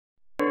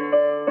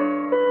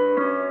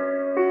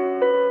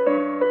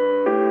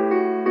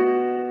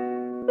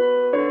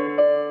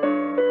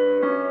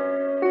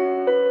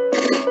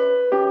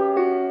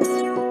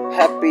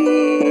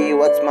Happy,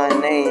 what's my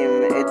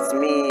name? It's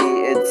me,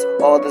 it's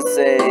all the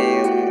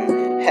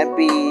same.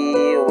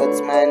 Happy,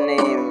 what's my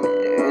name?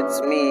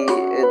 It's me,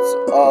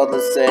 it's all the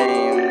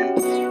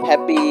same.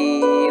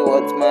 Happy,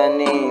 what's my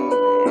name?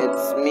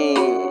 It's me,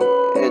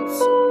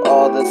 it's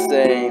all the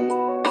same.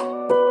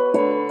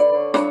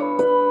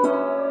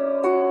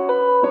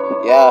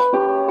 Yeah,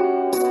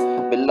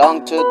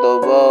 belong to the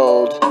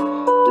world.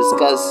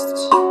 Disgust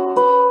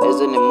is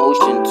an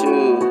emotion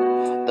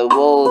too. The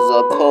walls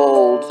are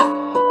cold.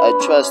 I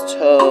trust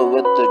her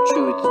with the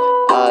truth.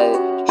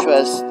 I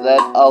trust that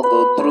I'll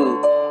go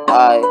through.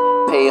 I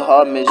pay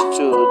homage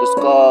to the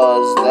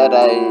scars that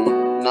I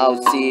now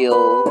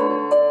seal.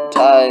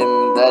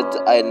 Time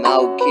that I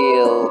now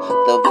kill.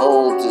 The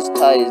vault is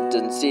tight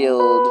and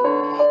sealed.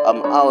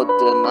 I'm out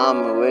and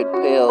I'm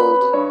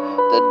red-pilled.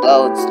 The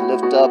doubts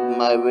lift up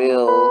my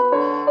will.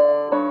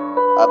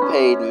 I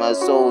paid my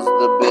soul's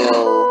the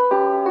bill.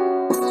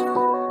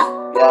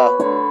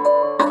 Yeah.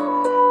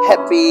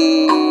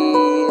 Happy,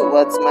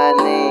 what's my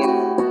name?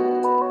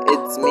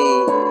 It's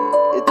me,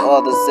 it's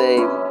all the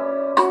same.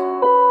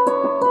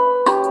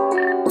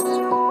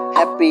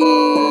 Happy,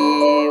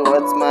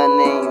 what's my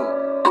name?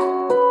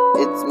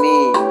 It's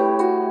me,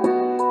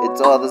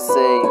 it's all the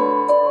same.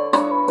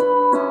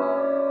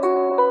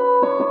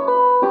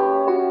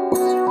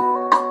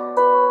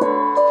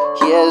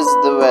 Here's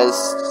the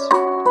rest.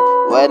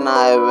 When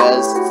I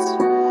rest,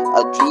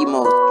 I dream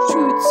of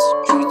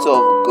truths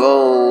of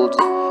gold.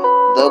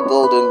 The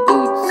golden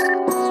boots,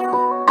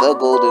 the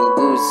golden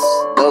goose,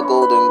 the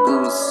golden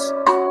goose.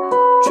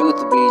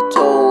 Truth be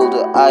told,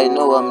 I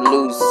know I'm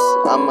loose,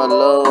 I'm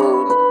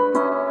alone.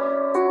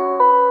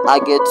 I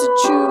get to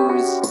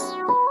choose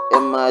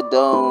in my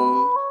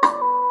dome.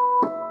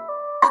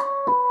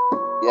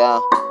 Yeah,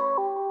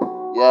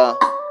 yeah,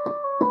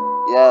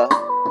 yeah.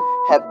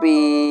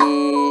 Happy,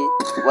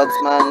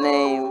 what's my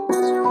name?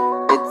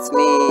 It's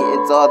me,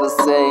 it's all the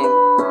same.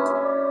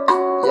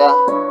 Yeah,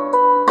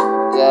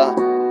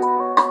 yeah.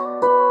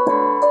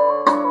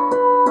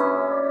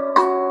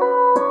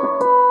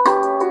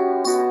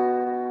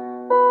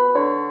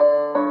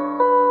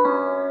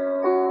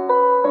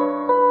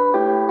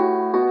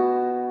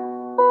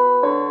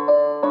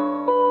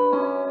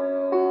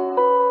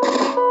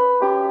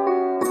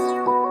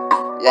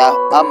 Yeah,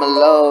 I'm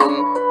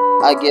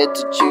alone, I get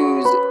to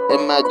choose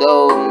in my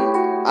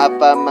dome. I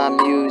find my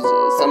muse,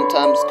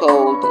 sometimes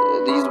cold.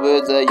 These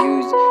words I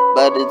use,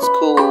 but it's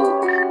cool.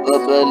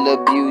 Verbal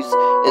abuse,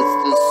 it's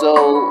the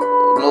soul.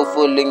 No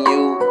fooling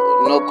you,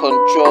 no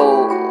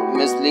control.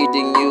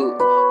 Misleading you,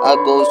 I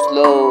go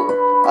slow.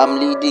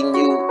 I'm leading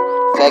you,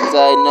 facts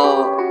I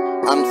know.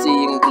 I'm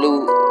seeing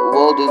blue,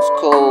 world is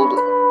cold.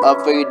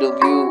 Afraid of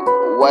you,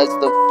 why's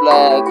the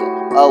flag?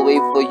 I'll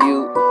wait for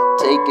you,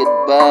 take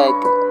it back.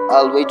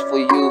 I'll wait for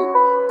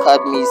you,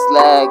 cut me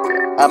slack.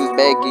 I'm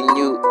begging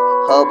you,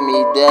 help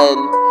me then,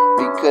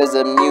 because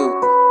I'm new.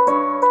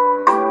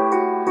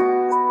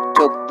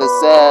 Took the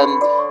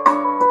sand,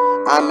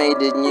 I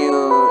made it new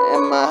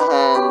in my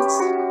hands.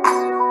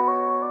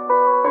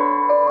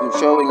 I'm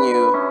showing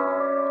you.